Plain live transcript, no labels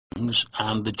beatings,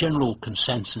 and the general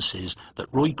consensus is that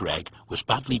Hollie Greig was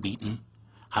badly beaten,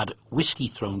 had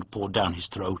whiskey poured down his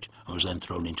throat, and was then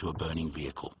thrown into a burning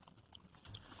vehicle.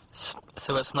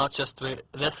 So it's not just,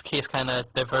 this case kind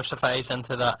of diversifies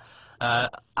into that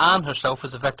Anne herself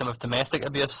was a victim of domestic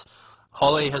abuse,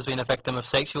 Hollie has been a victim of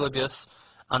sexual abuse,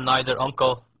 and now their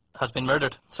uncle has been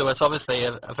murdered. So it's obviously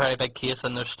a very big case,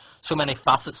 and there's so many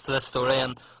facets to this story,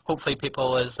 and hopefully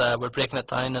people, as we're breaking it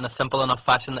down in a simple enough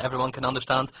fashion that everyone can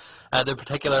understand the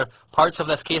particular parts of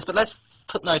this case. But let's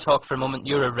now talk for a moment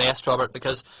your arrest, Robert,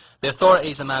 because the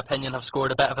authorities, in my opinion, have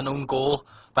scored a bit of an own goal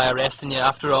by arresting you.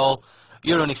 After all,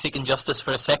 you're only seeking justice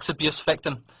for a sex abuse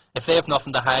victim. If they have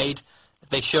nothing to hide,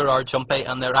 they sure are jumpy,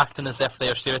 and they're acting as if they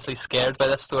are seriously scared by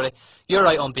this story. You're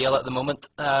out on bail at the moment.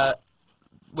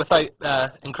 Without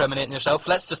incriminating yourself,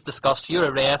 let's just discuss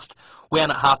your arrest, when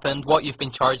it happened, what you've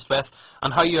been charged with,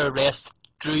 and how your arrest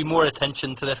drew more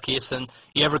attention to this case than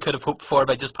you ever could have hoped for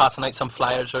by just passing out some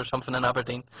flyers or something in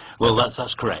Aberdeen. Well,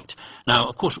 that's correct. Now,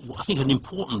 of course, I think an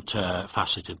important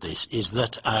facet of this is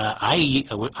that I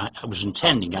was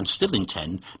intending, and still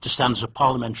intend, to stand as a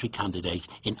parliamentary candidate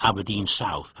in Aberdeen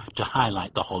South to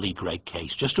highlight the Hollie Greig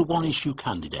case, just a one-issue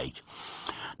candidate.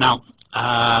 Now,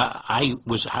 I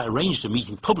arranged a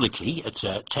meeting publicly at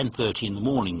 10:30 in the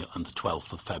morning on the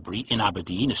 12th of February in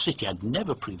Aberdeen, a city I'd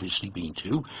never previously been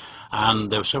to,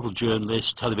 and there were several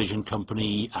journalists, television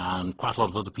company, and quite a lot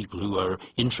of other people who were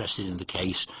interested in the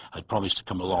case had promised to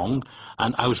come along,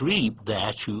 and I was really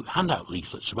there to hand out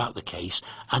leaflets about the case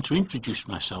and to introduce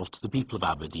myself to the people of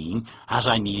Aberdeen as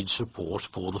I needed support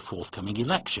for the forthcoming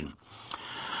election.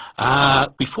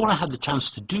 Before I had the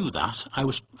chance to do that, I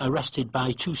was arrested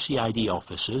by two CID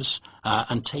officers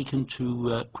and taken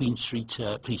to Queen Street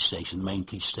Police Station, the main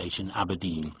police station,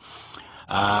 Aberdeen.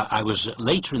 I was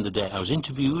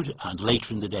interviewed and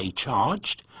later in the day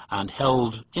charged and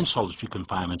held in solitary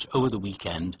confinement over the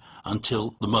weekend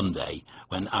until the Monday,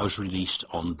 when I was released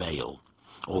on bail.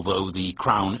 Although the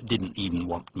Crown didn't even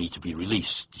want me to be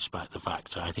released, despite the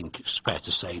fact, I think it's fair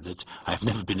to say, that I've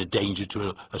never been a danger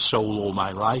to a soul all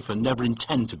my life and never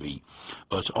intend to be.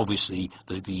 But obviously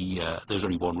there's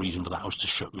only one reason for that, was to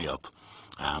shut me up.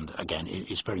 And again,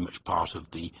 it's very much part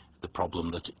of the problem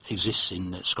that exists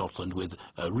in Scotland, with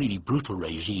a really brutal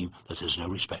regime that has no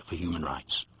respect for human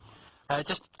rights.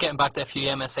 Just getting back to a few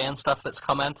MSN stuff that's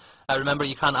come in. Remember,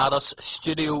 you can add us,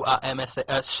 studio at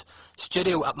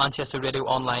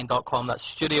manchesterradioonline.com. That's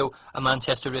studio at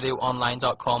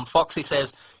manchesterradioonline.com. Foxy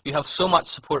says, you have so much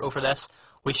support over this.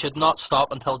 We should not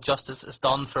stop until justice is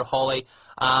done for Hollie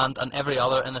and every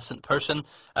other innocent person.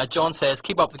 John says,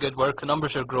 keep up the good work. The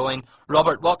numbers are growing.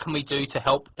 Robert, what can we do to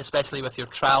help, especially with your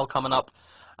trial coming up?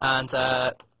 And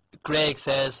Greg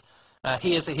says,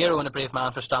 he is a hero and a brave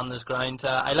man for standing his ground.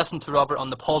 I listened to Robert on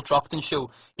the Paul Drockton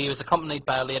show. He was accompanied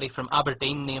by a lady from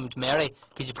Aberdeen named Mary.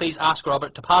 Could you please ask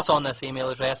Robert to pass on this email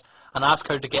address and ask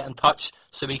her to get in touch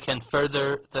so we can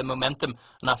further the momentum?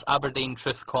 And that's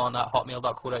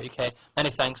aberdeentruthcon@hotmail.co.uk.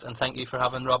 Many thanks, and thank you for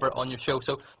having Robert on your show.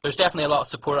 So there's definitely a lot of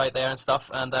support out there and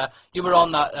stuff. And you were on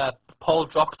that Paul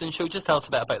Drockton show. Just tell us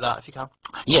a bit about that, if you can.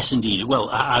 Yes, indeed. Well,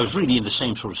 I was really in the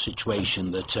same sort of situation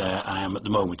that I am at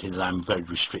the moment, in that I'm very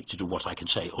restricted to what I can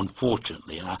say,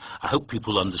 unfortunately. And I hope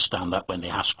people understand that when they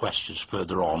ask questions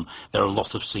further on. There are a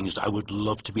lot of things that I would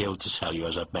love to be able to tell you,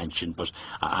 as I've mentioned, but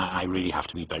I really have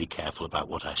to be very careful about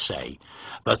what I say.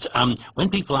 But when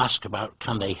people ask about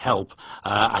can they help,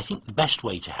 I think the best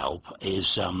way to help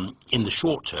is, in the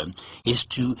short term, is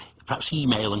to perhaps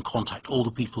email and contact all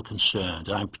the people concerned.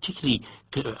 And I'm particularly,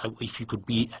 if you could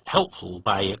be helpful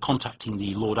by contacting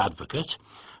the Lord Advocate,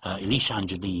 Elise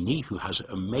Angelini, who has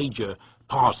a major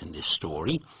part in this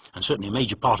story, and certainly a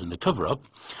major part in the cover-up,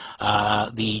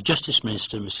 the Justice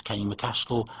Minister, Mr Kenny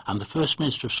McCaskill, and the First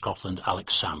Minister of Scotland,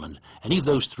 Alex Salmond. Any of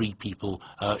those three people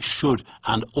should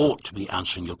and ought to be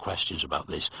answering your questions about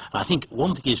this. And I think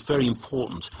one thing is very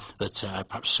important that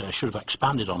perhaps should have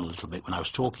expanded on a little bit when I was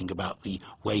talking about the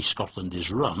way Scotland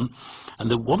is run, and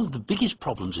one of the biggest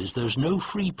problems is there's no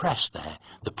free press there.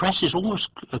 The press is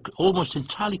almost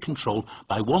entirely controlled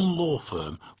by one law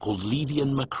firm called Levy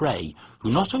and McRae, who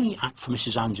not only act for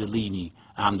Mrs Angelini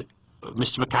and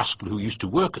Mr McCaskill, who used to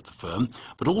work at the firm,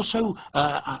 but also,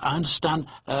 I understand,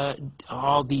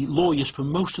 are the lawyers for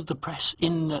most of the press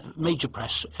in major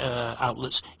press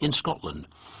outlets in Scotland.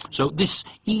 So this,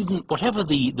 even whatever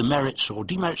the merits or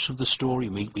demerits of the story,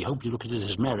 we hope you look at it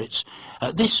as merits,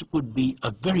 this would be a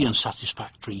very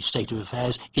unsatisfactory state of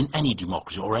affairs in any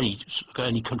democracy, or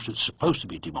any country that's supposed to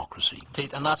be a democracy.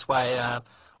 Indeed, and that's why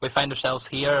we find ourselves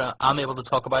here. I'm able to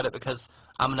talk about it because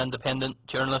I'm an independent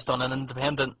journalist on an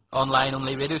independent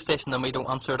online-only radio station, and we don't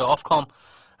answer to Ofcom.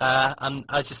 And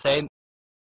as you say,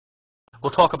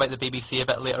 we'll talk about the BBC a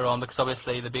bit later on, because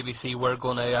obviously the BBC were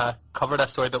going to cover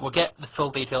this story, but we'll get the full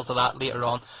details of that later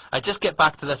on. I just get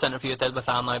back to this interview I did with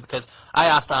Anne now, because I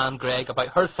asked Anne Greig about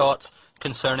her thoughts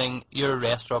concerning your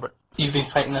arrest, Robert. You've been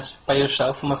fighting this by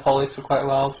yourself and with Hollie for quite a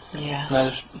while. Yeah. Now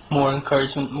there's more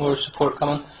encouragement, more support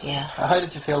coming. Yes. How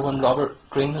did you feel when Robert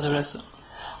Greene was arrested?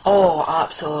 Oh,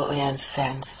 absolutely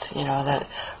incensed. You know, that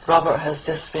Robert has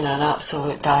just been an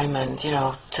absolute diamond, you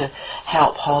know, to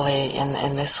help Hollie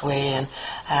in this way, and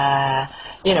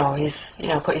you know, he's, you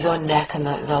know, put his own neck in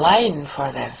the line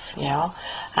for this, you know.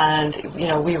 And you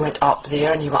know, we went up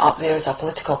there, and he went up there as a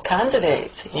political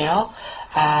candidate, you know,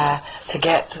 to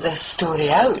get this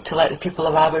story out, to let the people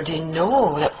of Aberdeen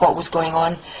know that what was going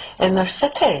on in their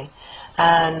city.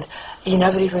 And he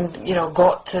never even, you know,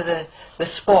 got to the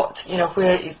spot, you know,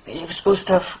 where he was supposed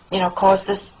to have, you know, caused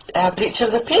this breach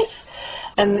of the peace.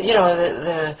 And, you know,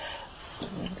 the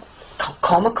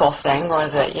comical thing, or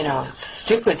the, you know,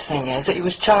 stupid thing is that he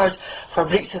was charged for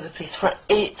breach of the peace for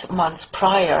 8 months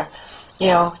prior, you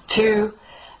know, to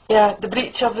the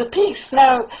breach of the peace.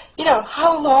 Now, you know,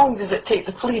 how long does it take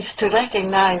the police to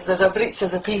recognise there's a breach of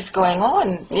the peace going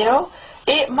on, you know?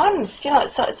 8 months, you know,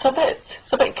 it's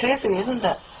a bit crazy, isn't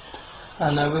it?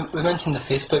 And we mentioned the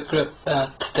Facebook group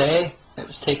today. It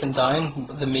was taken down.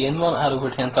 The main one, it had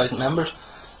over 10,000 members.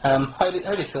 How do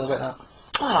you feel about that?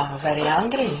 Oh, I'm very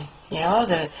angry. You know,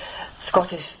 the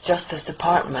Scottish Justice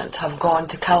Department have gone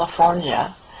to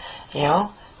California, you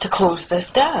know, to close this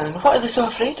down. What are they so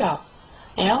afraid of?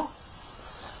 You know?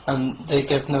 And they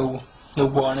give no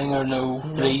warning or no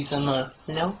reason, or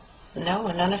no,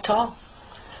 none at all.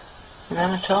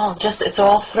 None at all. Just, it's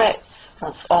all threats.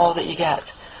 That's all that you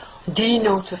get.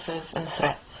 D-notices and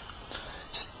threats.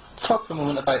 Just talk for a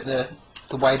moment about the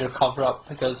wider cover-up,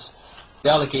 because the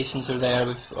allegations are there.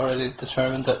 We've already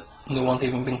determined that no one's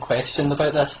even been questioned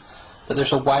about this, but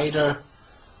there's a wider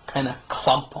kind of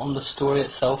clump on the story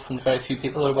itself, and very few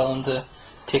people are willing to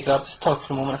take it up. Just talk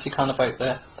for a moment, if you can,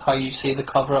 about how you see the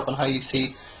cover-up and how you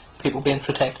see people being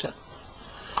protected.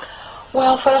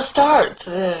 Well, for a start,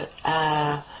 you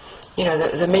know,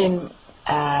 the main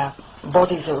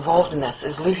bodies involved in this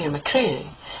is Sylvia Major.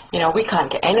 You know, we can't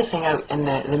get anything out in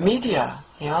the media,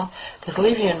 you know, because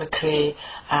Sylvia and Major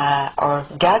are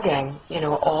gagging, you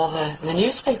know, all the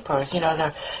newspapers. You know,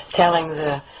 they're telling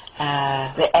the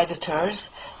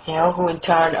editors, you know, who in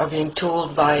turn are being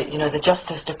told by, you know, the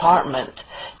Justice Department,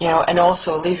 you know, and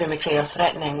also Sylvia Major are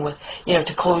threatening with, you know,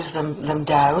 to close them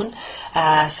down.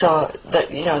 So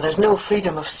that, you know, there's no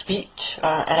freedom of speech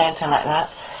or anything like that.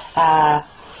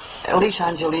 Alicia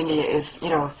Angelini is, you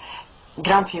know,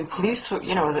 Grampian police,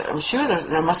 you know, I'm sure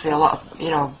there must be a lot of,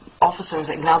 you know, officers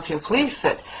at Grampian police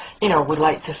that, you know, would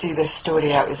like to see this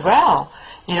story out as well,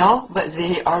 you know, but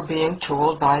they are being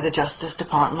told by the Justice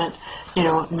Department, you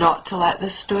know, not to let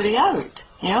this story out,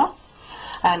 you know.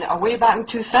 And way back in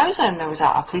 2000, there was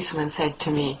a policeman said to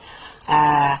me,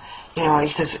 you know, he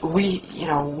says, we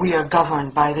are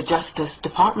governed by the Justice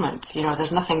Department, you know,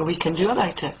 there's nothing we can do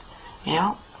about it, you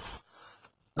know.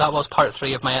 That was part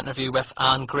 3 of my interview with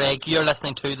Anne Greig. You're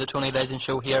listening to The Tony Legend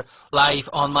Show here, live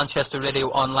on Manchester Radio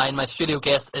Online. My studio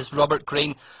guest is Robert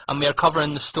Greene, and we are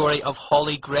covering the story of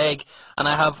Hollie Greig. And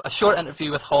I have a short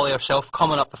interview with Hollie herself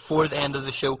coming up before the end of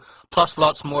the show, plus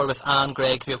lots more with Anne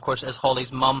Greig, who of course is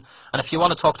Hollie's mum. And if you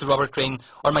want to talk to Robert Greene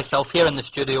or myself here in the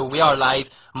studio, we are live,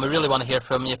 and we really want to hear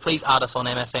from you. Please add us on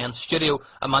MSN,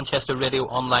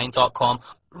 studio@manchesterradioonline.com.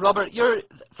 Robert,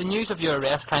 the news of your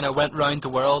arrest kind of went round the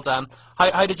world.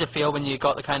 How did you feel when you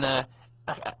got the kind of,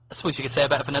 I suppose you could say, a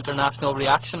bit of an international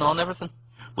reaction on everything?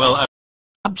 Well,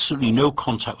 absolutely no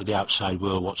contact with the outside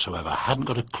world whatsoever. I hadn't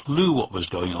got a clue what was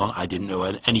going on. I didn't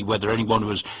know whether anyone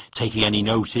was taking any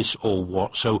notice or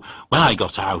what. So when I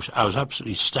got out, I was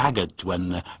absolutely staggered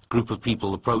when a group of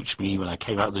people approached me when I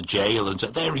came out of the jail and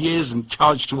said, "There he is," and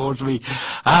charged towards me.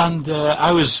 And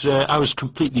I was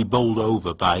completely bowled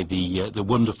over by the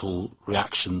wonderful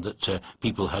reaction that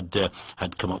people had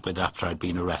come up with after I'd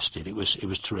been arrested. It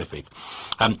was terrific.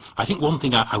 I think one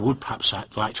thing I would perhaps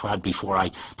like to add before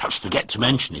I perhaps forget to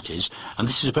mention it is, and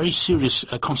this is a very serious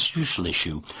constitutional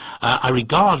issue, I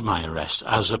regard my arrest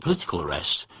as a political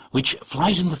arrest which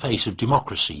flies in the face of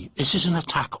democracy. This is an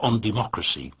attack on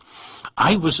democracy.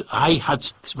 I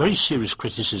had very serious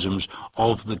criticisms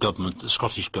of the government, the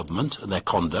Scottish government, and their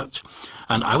conduct,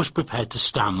 and I was prepared to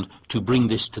stand to bring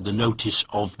this to the notice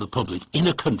of the public in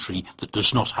a country that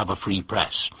does not have a free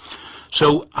press.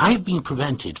 So I've been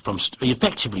prevented from,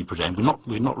 effectively prevented,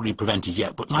 we're not really prevented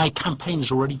yet, but my campaign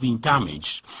has already been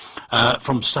damaged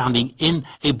from standing in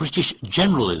a British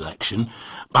general election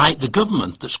by the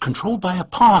government that's controlled by a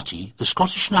party party, the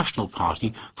Scottish National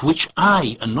Party, for which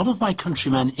I and none of my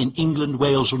countrymen in England,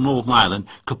 Wales or Northern Ireland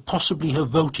could possibly have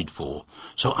voted for.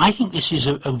 So I think this is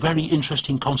a very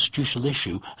interesting constitutional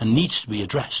issue and needs to be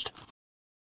addressed.